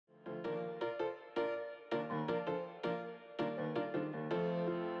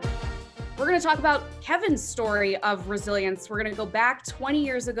We're going to talk about Kevin's story of resilience. We're going to go back 20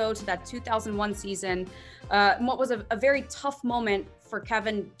 years ago to that 2001 season, and what was a very tough moment for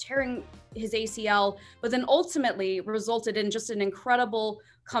Kevin, tearing his ACL, but then ultimately resulted in just an incredible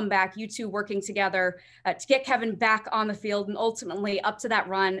comeback, you two working together to get Kevin back on the field and ultimately up to that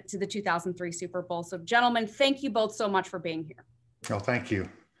run to the 2003 Super Bowl. So gentlemen, thank you both so much for being here. Oh, thank you.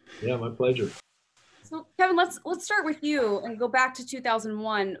 Yeah, my pleasure. So Kevin, let's start with you and go back to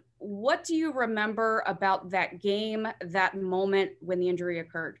 2001. What do you remember about that game, that moment when the injury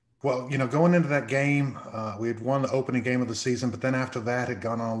occurred? Well, going into that game, we had won the opening game of the season, but then after that had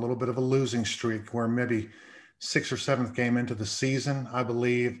gone on a little bit of a losing streak where maybe sixth or seventh game into the season, I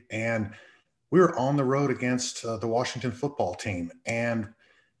believe. And we were on the road against the Washington football team, and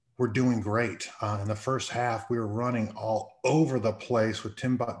we're doing great. In the first half, we were running all over the place with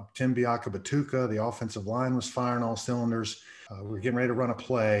Tim Biakabatuka. The offensive line was firing all cylinders. We were getting ready to run a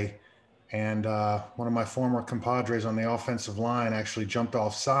play. And one of my former compadres on the offensive line actually jumped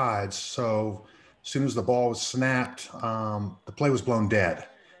off sides. So as soon as the ball was snapped, the play was blown dead.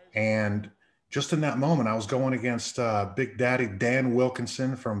 And just in that moment, I was going against Big Daddy Dan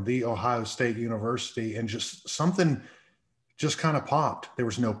Wilkinson from The Ohio State University, and just something just kind of popped. There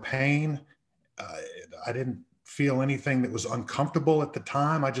was no pain. I didn't feel anything that was uncomfortable at the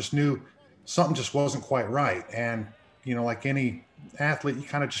time. I just knew something just wasn't quite right. And, like any athlete, you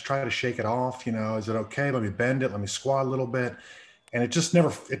kind of just try to shake it off. Is it okay? Let me bend it. Let me squat a little bit. And it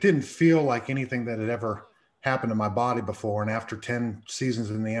didn't feel like anything that had ever happened to my body before. And after 10 seasons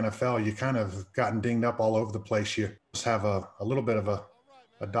in the NFL, you kind of gotten dinged up all over the place. You just have a little bit of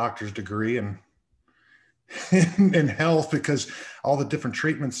a doctor's degree and in health, because all the different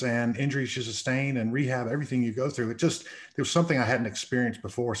treatments and injuries you sustain and rehab, everything you go through, there was something I hadn't experienced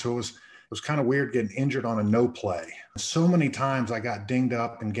before. So it was kind of weird getting injured on a no play. So many times I got dinged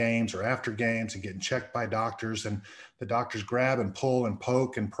up in games or after games and getting checked by doctors, and the doctors grab and pull and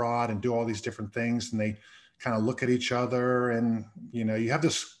poke and prod and do all these different things. And they kind of look at each other, and, you have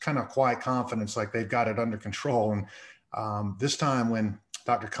this kind of quiet confidence, like they've got it under control. And this time when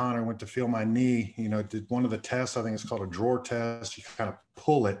Dr. Connor went to feel my knee, did one of the tests, I think it's called a drawer test. You kind of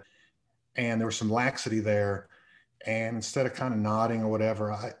pull it, and there was some laxity there. And instead of kind of nodding or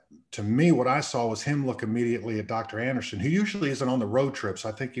whatever, to me, what I saw was him look immediately at Dr. Anderson, who usually isn't on the road trips.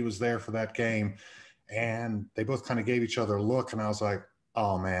 I think he was there for that game. And they both kind of gave each other a look. And I was like,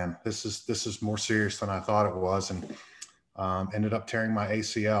 oh man, this is more serious than I thought it was. And ended up tearing my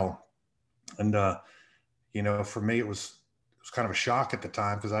ACL. And, for me, it was kind of a shock at the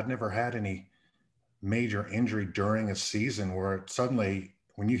time, because I'd never had any major injury during a season where suddenly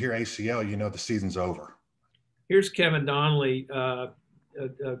when you hear ACL, the season's over. Here's Kevin Donnalley,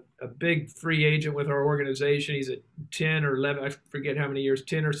 a big free agent with our organization. He's a 10 or 11, I forget how many years,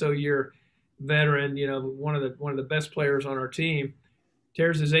 10 or so year veteran, one of the best players on our team,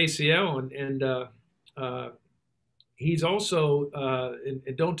 tears his ACL. And he's also,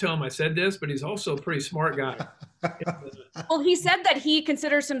 and don't tell him I said this, but he's also a pretty smart guy. Well, he said that he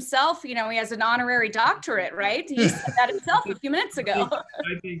considers himself, he has an honorary doctorate, right? He said that himself a few minutes ago.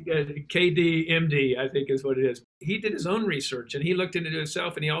 I think KD, MD, I think is what it is. He did his own research, and he looked into it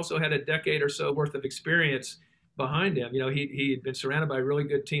himself, and he also had a decade or so worth of experience behind him. He had been surrounded by really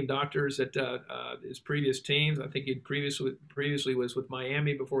good team doctors at his previous teams. I think he previously was with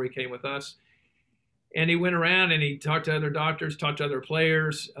Miami before he came with us. And he went around and he talked to other doctors, talked to other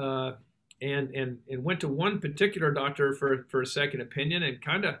players, and went to one particular doctor for a second opinion, and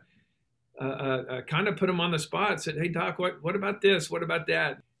kind of put him on the spot. Said, "Hey doc, what about this? What about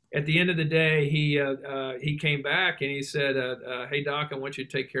that?" At the end of the day, he came back and he said, "Hey doc, I want you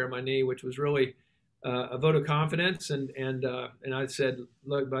to take care of my knee," which was really a vote of confidence. And I said,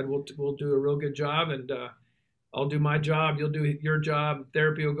 "Look, bud, we'll do a real good job, and I'll do my job. You'll do your job.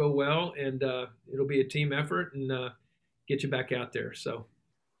 Therapy will go well, and it'll be a team effort, and get you back out there." So.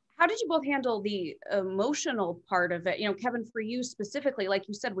 How did you both handle the emotional part of it? Kevin, for you specifically, like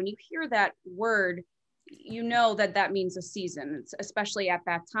you said, when you hear that word, that means a season, especially at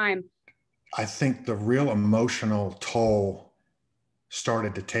that time. I think the real emotional toll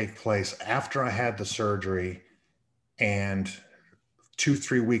started to take place after I had the surgery, and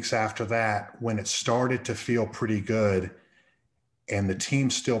 2-3 weeks after that, when it started to feel pretty good and the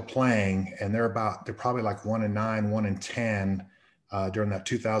team's still playing, and they're probably like 1-9, 1-10 during that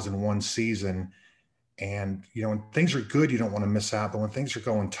 2001 season. And, when things are good, you don't want to miss out. But when things are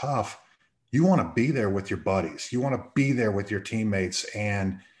going tough, you want to be there with your buddies. You want to be there with your teammates.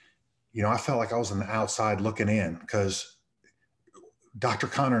 And, I felt like I was on the outside looking in, because Dr.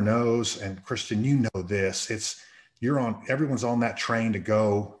 Connor knows, and Kristen, this, everyone's on that train to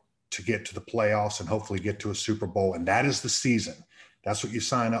go to get to the playoffs and hopefully get to a Super Bowl. And that is the season. That's what you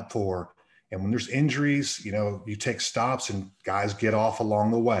sign up for. And when there's injuries, you know, you take stops and guys get off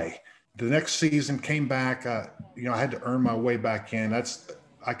along the way. The next season came back, you know, I had to earn my way back in.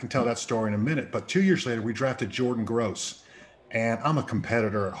 I can tell that story in a minute. But 2 years later, we drafted Jordan Gross. And I'm a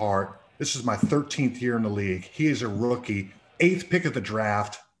competitor at heart. This is my 13th year in the league. He is a rookie, 8th pick of the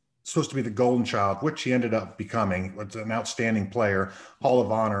draft, supposed to be the golden child, which he ended up becoming. It's an outstanding player, Hall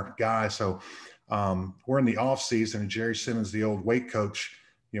of Honor guy. So we're in the offseason, and Jerry Simmons, the old weight coach,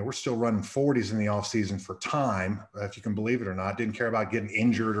 you know, we're still running 40s in the offseason for time, if you can believe it or not. Didn't care about getting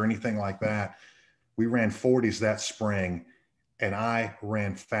injured or anything like that. We ran 40s that spring, and I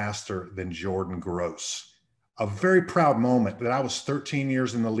ran faster than Jordan Gross. A very proud moment that I was 13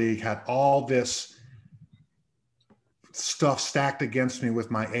 years in the league, had all this stuff stacked against me with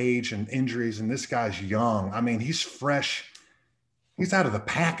my age and injuries, and this guy's young. I mean, he's fresh. He's out of the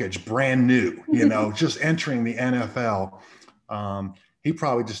package, brand new, you know, just entering the NFL. He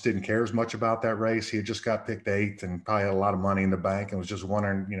probably just didn't care as much about that race. He had just got picked 8th and probably had a lot of money in the bank and was just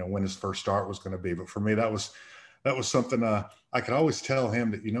wondering, you know, when his first start was going to be. But for me, that was something I could always tell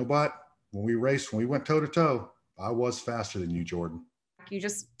him that, you know what, when we went toe to toe, I was faster than you, Jordan. You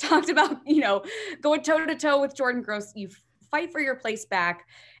just talked about, you know, going toe to toe with Jordan Gross. You fight for your place back.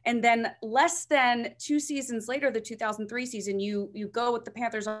 And then less than 2 seasons later, the 2003 season, you go with the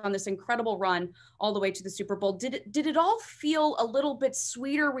Panthers on this incredible run all the way to the Super Bowl. Did it all feel a little bit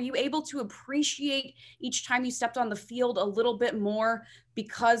sweeter? Were you able to appreciate each time you stepped on the field a little bit more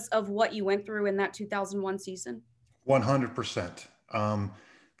because of what you went through in that 2001 season? 100%.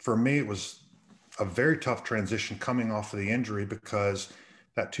 For me, it was a very tough transition coming off of the injury, because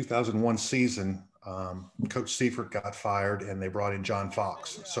that 2001 season, Coach Seifert got fired and they brought in John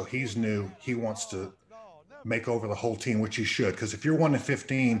Fox. So he's new. He wants to make over the whole team, which he should. Because if you're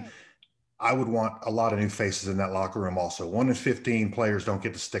 1-15, I would want a lot of new faces in that locker room also. 1-15 players don't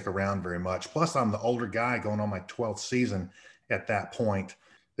get to stick around very much. Plus, I'm the older guy going on my 12th season at that point.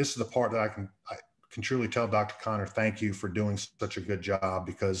 This is the part that I can truly tell Dr. Connor, thank you for doing such a good job,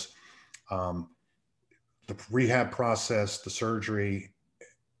 because the rehab process, the surgery,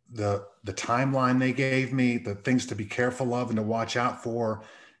 the timeline they gave me, the things to be careful of and to watch out for,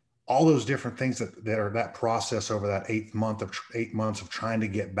 all those different things that are that process over that 8 months of trying to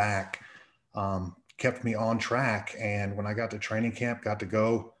get back, kept me on track. And when I got to training camp, got to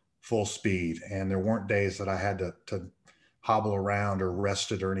go full speed, and there weren't days that I had to hobble around or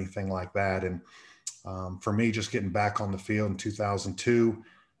rested or anything like that. And for me, just getting back on the field in 2002,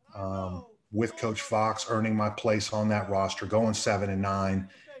 with Coach Fox, earning my place on that roster, going 7-9.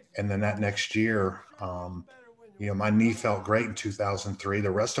 And then that next year, you know, my knee felt great in 2003.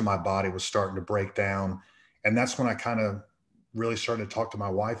 The rest of my body was starting to break down. And that's when I kind of really started to talk to my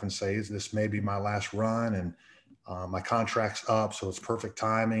wife and say, is this maybe my last run? And my contract's up, so it's perfect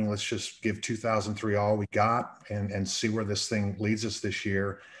timing. Let's just give 2003 all we got and see where this thing leads us this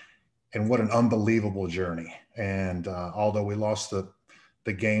year. And what an unbelievable journey. And although we lost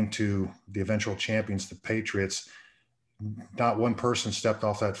the game to the eventual champions, the Patriots, not one person stepped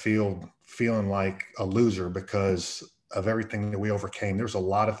off that field feeling like a loser because of everything that we overcame. There's a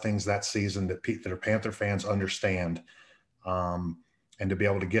lot of things that season that our Panther fans understand. And to be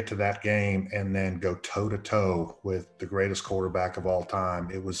able to get to that game and then go toe to toe with the greatest quarterback of all time,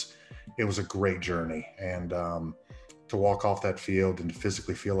 it was a great journey. And to walk off that field and to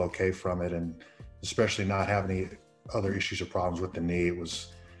physically feel okay from it, and especially not have any other issues or problems with the knee, it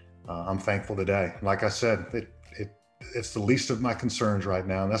was, I'm thankful today. Like I said, it's the least of my concerns right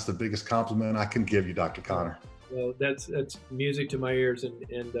now, and that's the biggest compliment I can give you, Dr. Connor. Well, that's music to my ears, and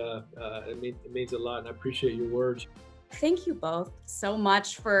it means a lot, and I appreciate your words. Thank you both so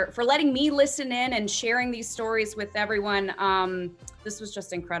much for letting me listen in and sharing these stories with everyone. This was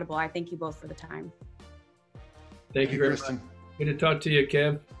just incredible. I thank you both for the time. Thank you very much. Good to talk to you,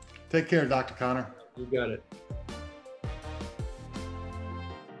 Kev. Take care, Dr. Connor. You got it.